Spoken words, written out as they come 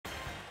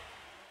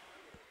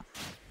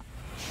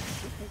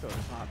though.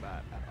 It's not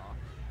bad at all.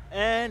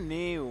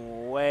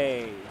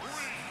 Anyways,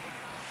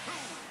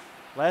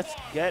 let's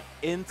get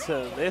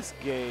into this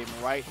game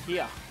right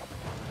here.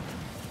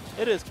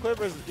 It is Quidd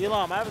versus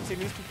Elam. I haven't seen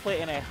these two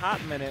play in a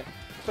hot minute.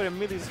 Quidd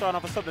immediately starting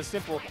off with something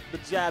simple, the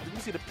jab. You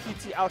see the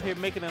PT out here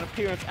making an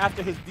appearance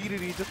after his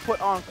DDD just put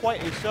on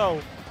quite a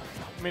show.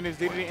 I mean, his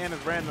DDD and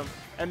his random.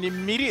 And the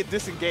immediate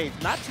disengage,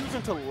 not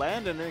choosing to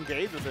land and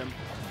engage with him.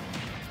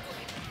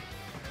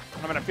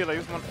 I mean, I feel like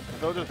this one,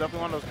 Dojo's definitely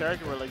one of those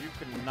characters where like you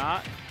could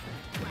not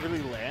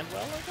really land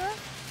well like that.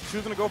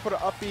 Choosing to go for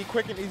the up B,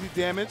 quick and easy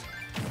damage.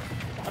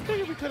 I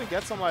think if we couldn't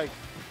get some like,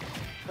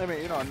 I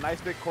mean, you know, a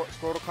nice big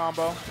scrotal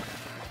combo.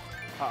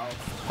 Uh-oh.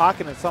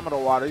 Pocketing some of the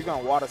water. You're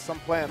going to water some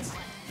plants.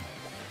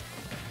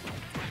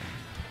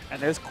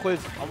 And there's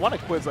Quidd's, one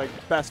of Quidd's like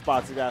best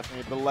spots, you guys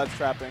me, the ledge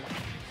trapping.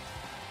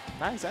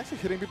 Nice, actually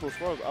hitting people's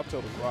throws up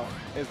tilt as well.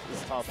 It's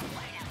tough.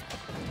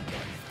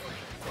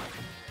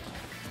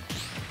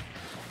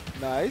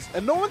 Nice,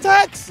 and no one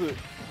attacks.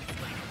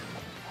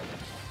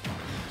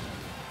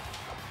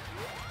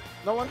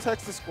 No one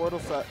attacks the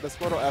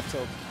Squirtle F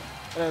tilt.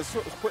 And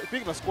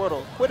speaking of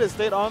Squirtle, Quidd has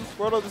stayed on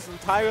Squirtle this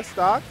entire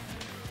stock.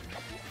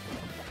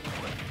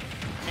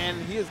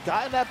 And he has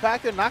gotten that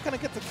back there, not going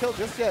to get the kill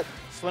just yet.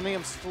 Swinging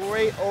him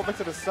straight over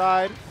to the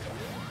side.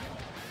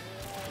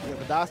 Yeah,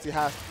 Madasti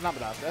has, not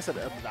Madasti, I said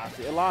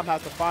Madasti. Elam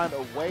has to find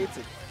a way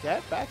to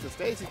get back to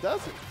stage. He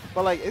does it.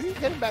 But, like, is he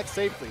getting back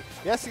safely?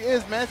 Yes, he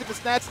is. Managing to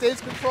snatch stage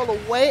control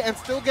away and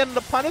still getting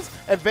the punish.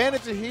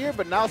 Advantage here,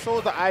 but now so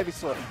is the Ivy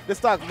Sword. This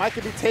stock might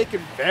be taken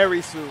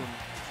very soon.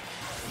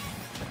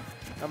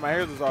 And my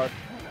here's Zard.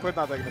 Quidd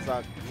not taking the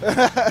stock.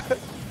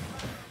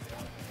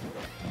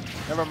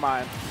 Never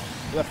mind.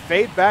 The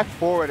fade back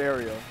forward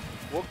area.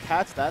 We'll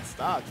catch that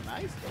stock.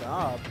 Nice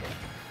job.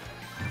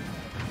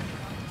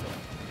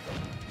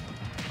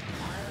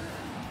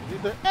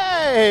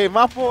 Hey,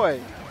 my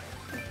boy.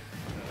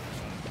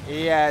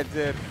 Yeah, I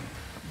did.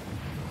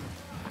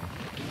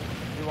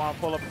 You want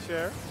to pull up a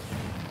chair?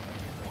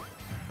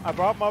 I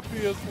brought my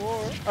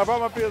PS4. I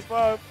brought my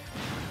PS5.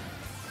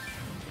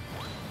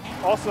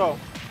 Also,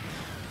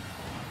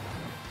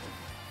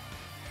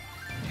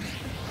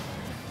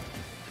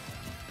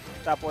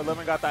 that boy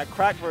Lemon got that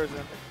crack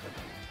version.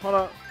 Hold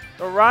on.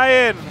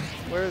 Orion!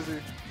 Where is he?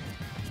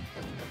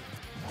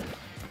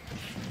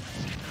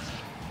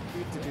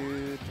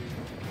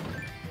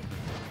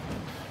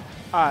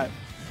 Alright,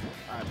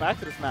 back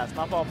to this match.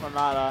 My fault for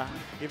not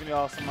giving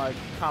y'all some like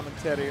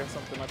commentary or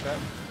something like that.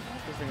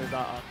 This thing is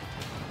not on.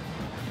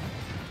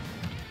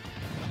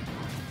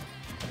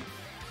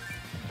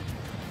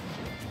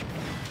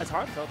 It's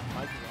hard to tell if the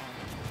mic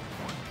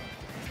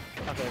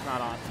is on. Okay, it's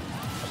not on.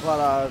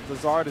 But the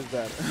Zard is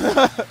dead.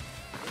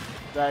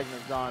 Dragon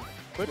is gone.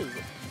 Quidd is,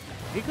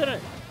 he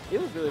couldn't, it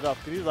was really tough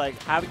because he's like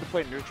having to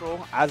play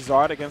neutral as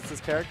Zard against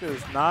this character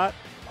is not,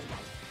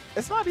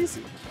 it's not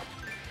easy.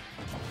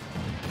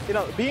 You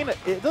know,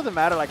 it doesn't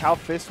matter like how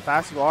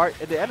fast you are.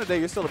 At the end of the day,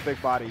 you're still a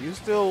big body. You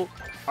still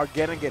are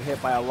getting get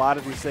hit by a lot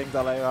of these things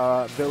that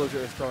like Villager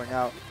is throwing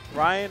out.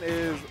 Ryan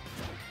is,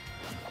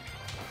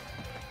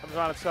 I'm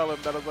trying to tell him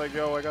that I was like,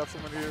 yo, I got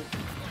someone here.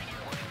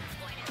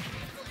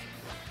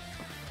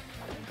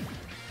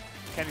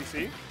 Can you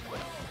see?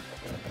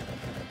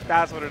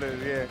 That's what it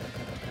is, yeah.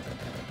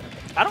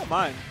 I don't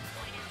mind.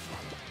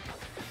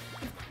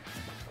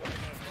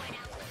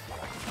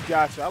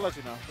 Gotcha, I'll let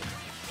you know.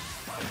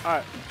 All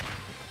right.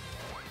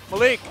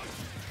 Malik.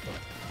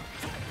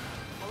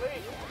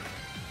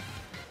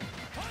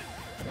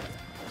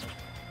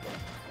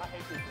 I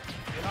hate people.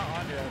 You're not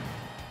on yet.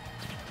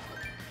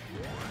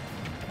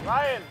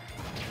 Ryan.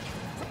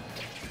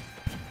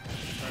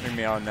 Turning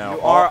me on now.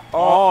 You are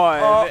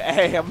on.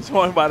 Hey, I'm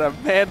joined by the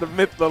man, the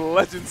myth, the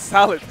legend,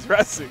 salad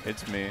dressing.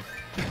 It's me.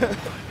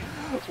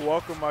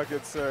 Welcome, my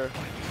good sir.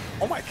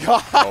 Oh my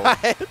God.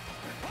 Oh.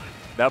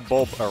 That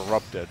bulb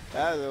erupted.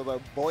 That is the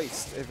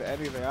moist, if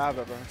anything I've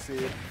ever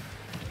seen.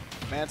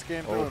 Man's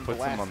came through and puts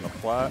blasted. him on the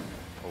flat.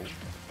 Oh.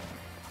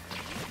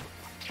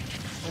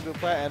 Into the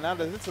flat, and now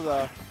this is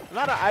a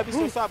not an Ivy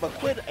Sword shot, but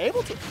Quidd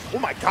able to. Oh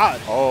my God.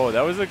 Oh,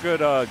 that was a good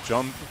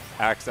jump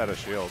axe out of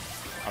shield.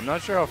 I'm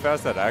not sure how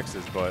fast that axe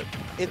is, but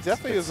it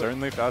definitely is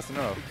certainly fast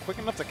enough. Quick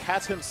enough to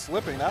catch him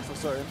slipping, that's for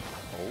certain.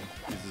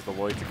 Oh, uses the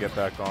Lloyd to get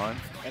back on.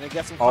 And it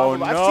gets him. Oh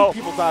no! I've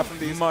seen people die from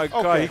these. My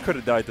God, he could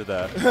have died to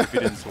that if he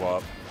didn't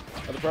swap.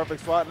 The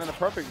perfect spot and then a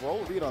perfect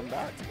roll lead on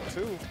that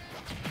too.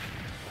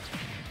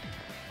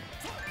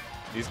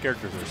 These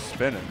characters are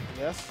spinning.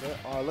 Yes, they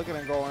are looking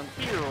and going.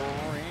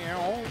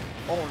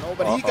 Oh no,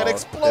 but he could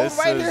explode This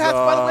right is, here. Has to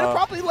find a way to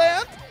properly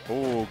land.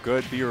 Oh,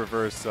 good B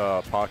reverse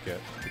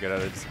pocket to get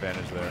out of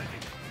disadvantage there.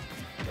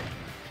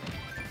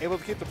 Able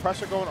to keep the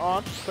pressure going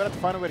on. Could have to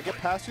find a way to get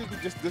past you.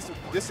 Just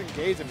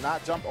disengage and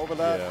not jump over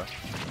that. Yeah.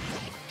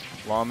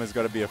 Llama's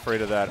got to be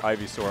afraid of that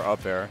Ivy Sword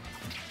up there.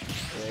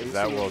 Yeah,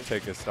 that will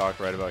take his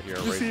stock right about here.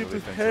 You see him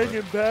just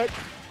hanging back.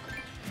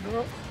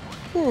 No.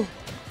 Oh,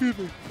 excuse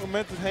me.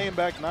 Momentum hanging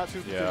back, not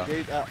choosing to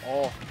engage at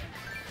all.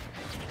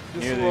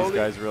 Neither of these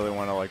guys really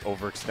want to like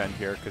overextend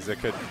here because it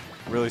could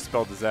really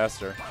spell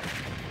disaster.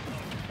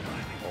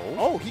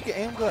 Oh, he can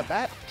aim to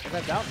that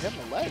down hit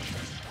the ledge.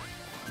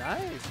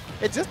 Nice.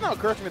 It just now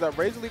occurred to me that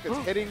Razor Leaf is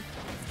hitting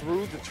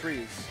through the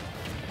trees.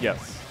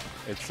 Yes.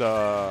 It's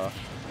not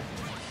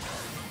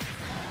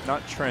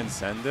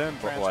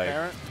transcendent, but like,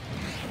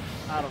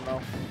 I don't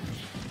know.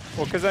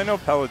 well, because I know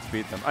pellets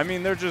beat them. I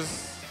mean, they're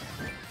just,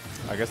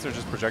 I guess they're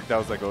just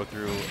projectiles that go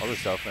through other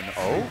stuff. And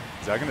oh,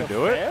 is that gonna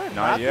do it?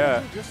 Not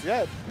yet. Just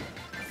yet.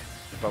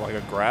 But like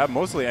a grab,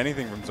 mostly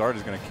anything from Zard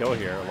is gonna kill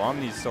here. Elam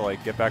needs to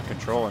like get back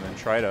control and then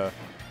try to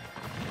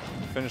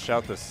finish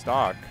out the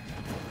stock.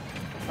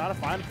 Trying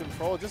to find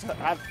control, just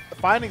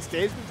finding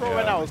stage control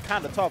right now is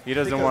kind of tough. He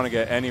doesn't want to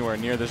get anywhere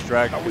near this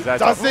drag because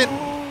that's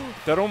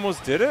that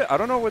almost did it. I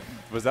don't know what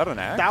was that an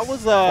axe? That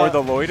was or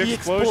the Lloyd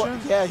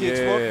explosion. Yeah,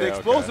 the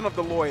explosion of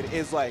the Lloyd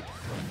is like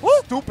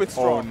stupid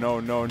strong. Oh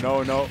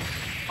no.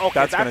 Okay,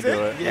 that's gonna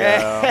do it.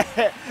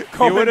 Yeah.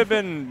 He would have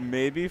been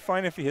maybe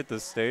fine if he hit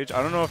the stage.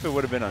 I don't know if it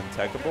would have been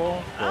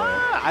untechable.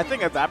 I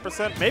think at that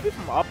percent, maybe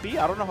from up B.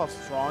 I don't know how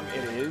strong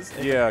it is.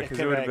 Yeah, because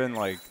it would have been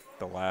like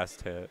the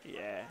last hit.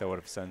 Yeah. That would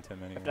have sent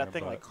him anywhere. If that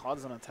thing like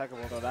causes an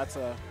untechable though, that's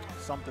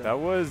something. That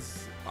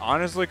was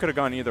honestly could have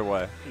gone either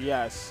way.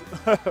 Yes.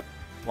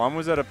 Elam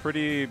was at a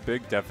pretty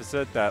big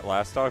deficit that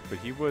last stock, but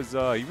he was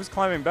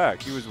climbing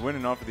back. He was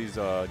winning off of these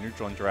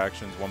neutral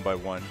interactions one by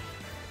one,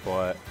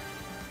 but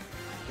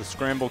the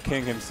Scramble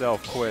King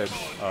himself, Quidd,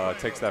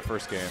 takes that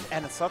first game.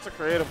 And it's such a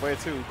creative way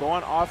too,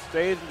 going off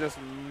stage and just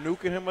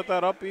nuking him with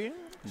that up B.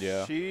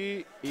 Yeah.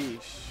 Sheesh.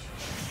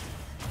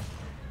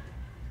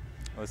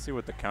 Let's see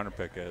what the counter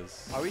pick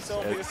is. Are we still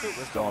on PS2?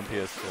 We're still on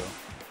PS2.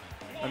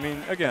 I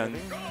mean, again,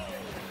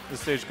 the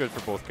stage good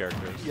for both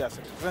characters. Yes,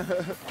 it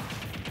is.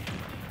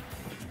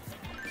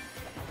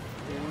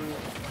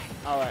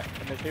 All right,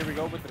 and then here we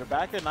go with the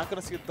back end. Not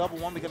going to see a double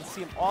one. We're going to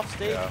see him off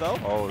stage, though.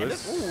 Oh,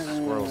 this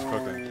Squirrel's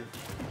cooking.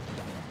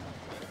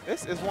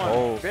 This is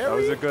one that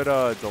was a good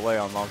delay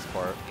on Elam's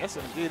part. Yes,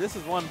 indeed. This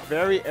is one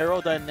very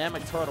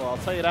aerodynamic turtle. I'll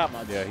tell you that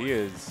much. Yeah, he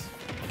is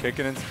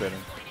kicking and spinning.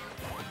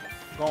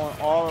 Going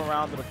all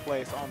around to the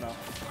place. Oh, no.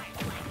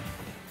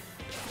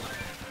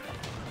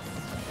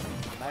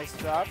 Nice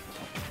job.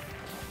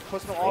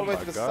 Pushing him all the way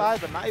to the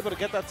side, but not able to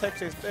get that tech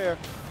chase there.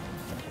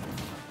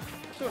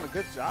 Doing a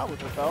good job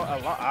with it, though.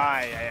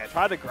 I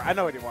tried to grab. I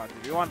know what he wanted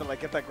to do. He wanted to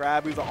like get that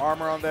grab, use the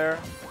armor on there,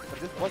 but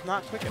this was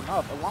not quick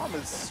enough. Elam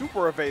is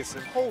super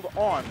evasive. Hold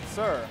on,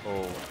 sir.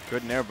 Oh,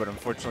 good nair, but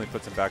unfortunately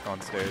puts him back on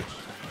stage.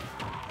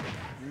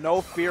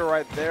 No fear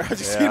right there. I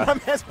just see my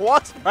man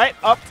walks right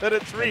up to the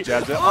tree.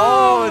 Jabs it.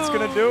 Oh, it's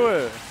gonna do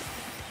it.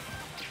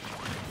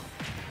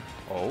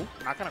 Oh,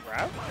 not gonna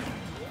grab.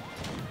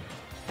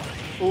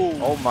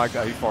 Ooh. Oh my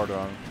God, he farted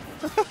on him.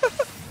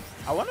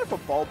 I wonder if a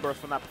ball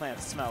burst when that plant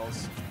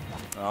smells.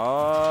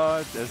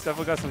 It's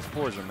definitely got some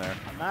spores in there.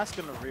 I'm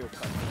asking the real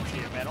questions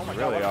here, man. Oh my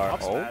God, what are.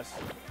 Up smash.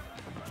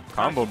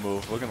 Combo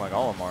move, looking like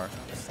Olimar.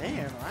 I'm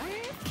saying,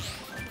 right?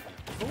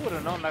 Who would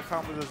have known that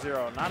combo was a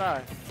 0? Not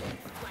I.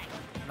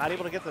 Not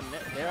able to get the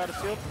nair out of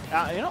field.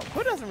 You know,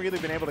 Quidd hasn't really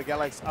been able to get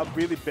like a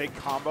really big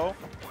combo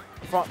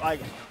from like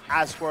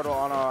as Squirtle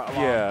on a.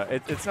 Yeah,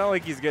 it's not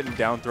like he's getting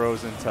down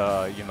throws into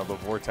the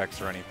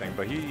vortex or anything,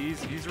 but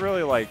he's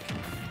really like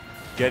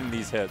getting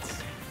these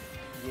hits.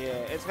 Yeah,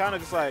 it's kind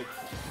of just like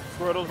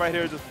Squirtle's right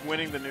here just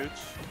winning the nooch.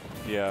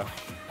 Yeah.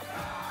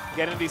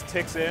 Getting these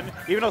ticks in.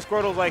 Even though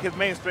Squirtle's like his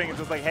main string is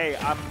just like, hey,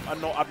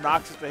 I'm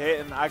obnoxious to hit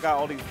and I got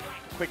all these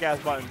quick ass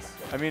buttons.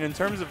 I mean, in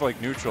terms of like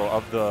neutral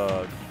of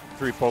the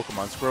 3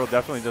 Pokemon, Squirtle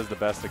definitely does the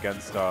best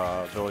against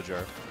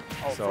Villager.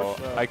 Oh, so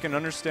sure. I can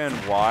understand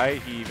why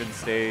he even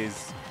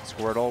stays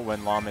Squirtle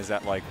when Elam is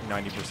at like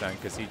 90%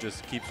 because he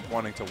just keeps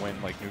wanting to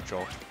win like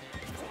neutral.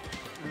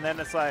 And then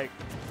it's like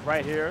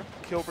right here,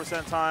 kill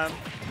percent time.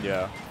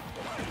 Yeah.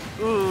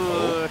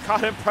 Ooh,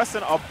 caught him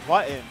pressing a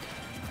button.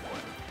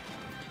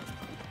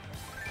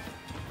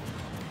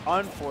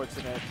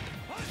 Unfortunate.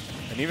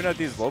 And even at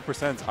these low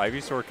percents,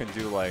 Ivysaur can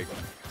do like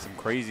some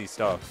crazy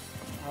stuff.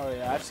 Oh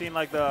yeah, I've seen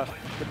like the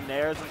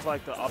nairs into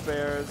like the up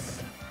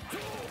airs.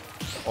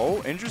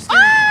 Oh, interesting.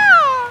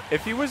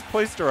 If he was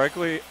placed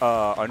directly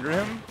under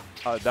him,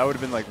 that would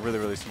have been like really,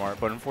 really smart.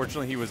 But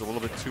unfortunately, he was a little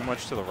bit too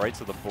much to the right,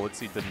 so the bullet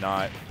seed did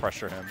not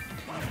pressure him.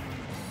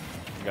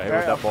 He got hit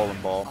with that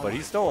bowling ball, but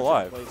he's still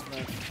alive.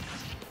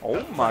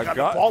 Oh my God.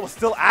 The ball was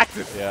still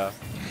active. Yeah.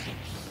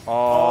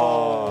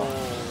 Oh.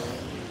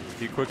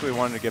 He quickly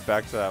wanted to get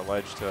back to that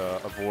ledge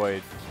to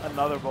avoid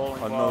another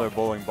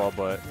bowling ball,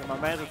 but yeah, my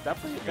man is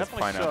definitely shook.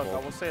 I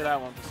will say that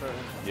one for certain.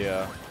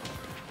 Yeah.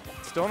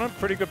 Still in a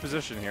pretty good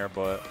position here,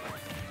 but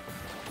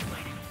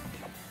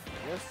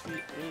yes, he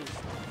is.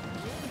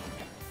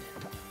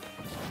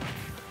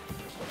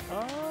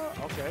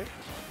 Okay.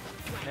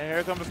 And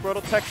here comes the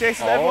Squirtle tech chase.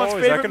 Everyone's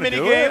favorite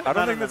minigame. I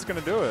don't think that's gonna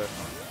do it.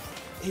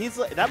 He's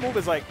like, that move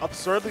is like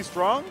absurdly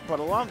strong, but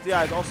Elam's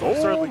DI is also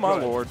absurdly good. Oh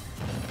my lord.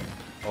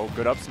 Oh,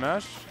 good up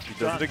smash. He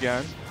does it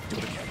again.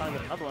 Trying to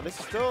get another one. This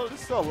is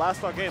still a last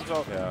stock game.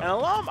 So, and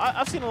Elam,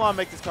 I've seen Elam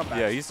make this comeback.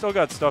 Yeah, he's still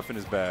got stuff in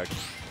his bag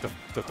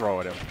to throw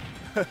at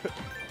him.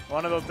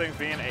 One of those things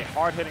being a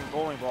hard-hitting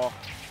bowling ball.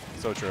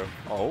 So true.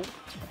 Oh.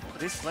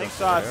 These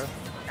slingshots,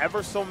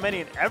 ever so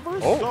many and ever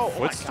Oh, so.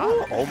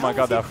 footstool? Oh my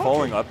god, that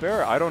falling up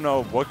air. I don't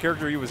know what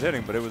character he was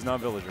hitting, but it was not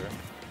Villager.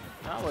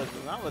 Not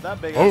with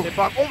that big Oh,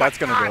 hitbox. Oh, that's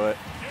going to do it.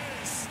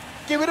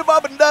 Give it a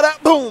bob and da da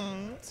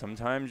boom.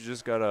 Sometimes you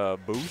just got to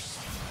boost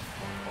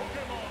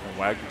and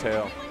wag your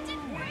tail.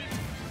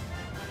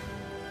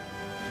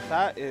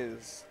 That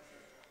is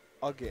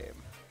a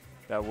game.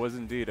 That was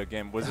indeed a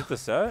game. Was it the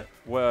set?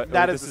 Well,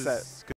 That is the set.